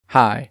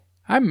Hi,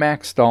 I'm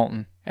Max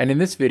Dalton, and in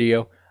this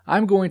video,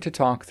 I'm going to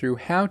talk through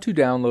how to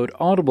download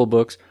Audible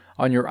books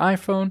on your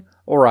iPhone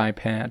or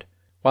iPad.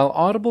 While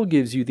Audible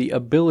gives you the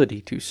ability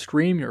to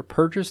stream your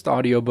purchased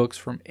audiobooks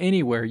from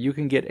anywhere you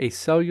can get a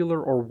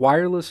cellular or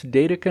wireless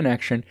data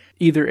connection,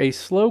 either a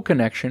slow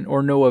connection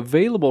or no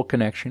available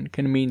connection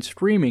can mean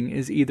streaming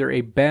is either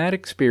a bad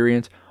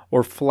experience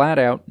or flat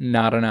out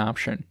not an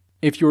option.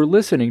 If you're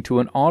listening to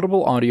an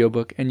Audible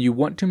audiobook and you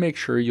want to make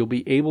sure you'll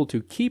be able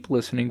to keep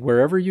listening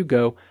wherever you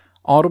go,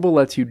 Audible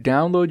lets you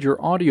download your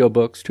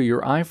audiobooks to your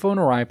iPhone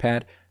or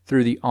iPad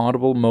through the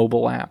Audible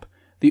mobile app.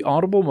 The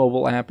Audible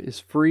mobile app is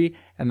free,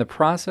 and the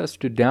process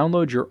to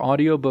download your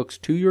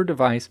audiobooks to your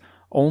device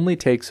only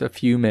takes a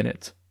few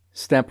minutes.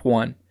 Step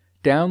 1.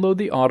 Download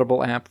the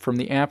Audible app from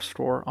the App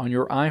Store on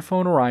your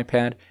iPhone or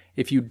iPad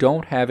if you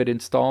don't have it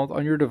installed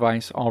on your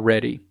device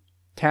already.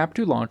 Tap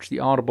to launch the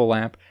Audible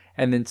app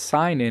and then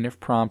sign in if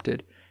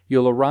prompted.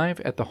 You'll arrive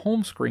at the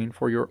home screen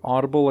for your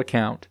Audible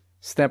account.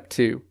 Step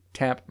 2.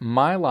 Tap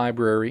My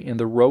Library in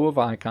the row of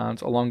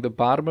icons along the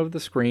bottom of the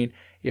screen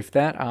if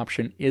that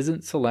option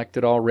isn't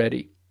selected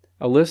already.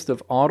 A list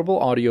of Audible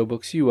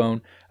audiobooks you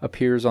own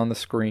appears on the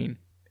screen.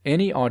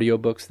 Any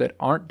audiobooks that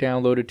aren't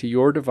downloaded to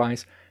your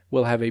device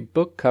will have a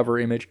book cover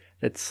image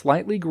that's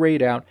slightly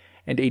grayed out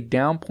and a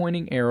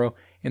down-pointing arrow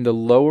in the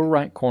lower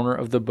right corner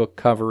of the book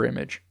cover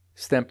image.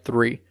 Step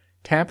 3.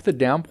 Tap the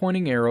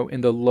down-pointing arrow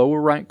in the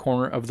lower right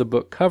corner of the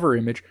book cover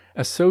image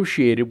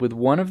associated with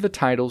one of the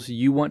titles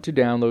you want to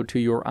download to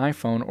your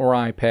iPhone or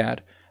iPad.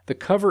 The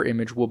cover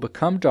image will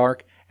become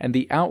dark and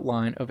the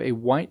outline of a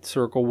white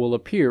circle will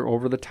appear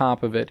over the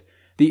top of it.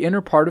 The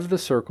inner part of the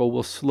circle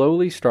will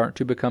slowly start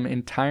to become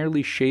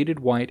entirely shaded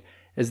white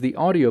as the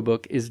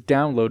audiobook is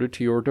downloaded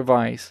to your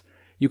device.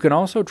 You can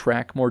also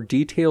track more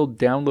detailed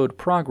download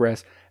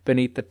progress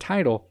beneath the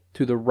title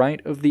to the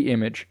right of the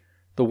image.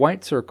 The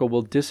white circle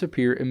will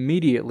disappear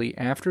immediately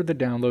after the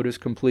download is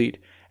complete,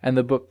 and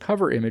the book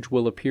cover image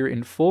will appear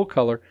in full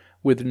color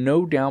with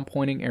no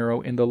down-pointing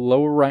arrow in the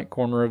lower right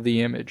corner of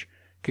the image.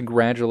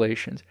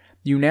 Congratulations!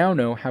 You now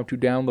know how to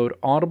download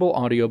Audible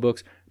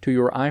audiobooks to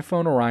your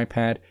iPhone or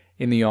iPad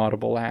in the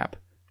Audible app.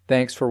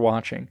 Thanks for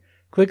watching.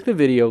 Click the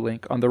video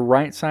link on the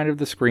right side of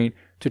the screen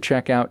to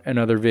check out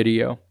another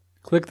video.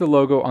 Click the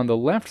logo on the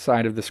left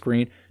side of the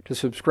screen to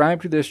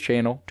subscribe to this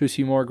channel to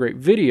see more great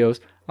videos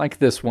like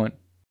this one.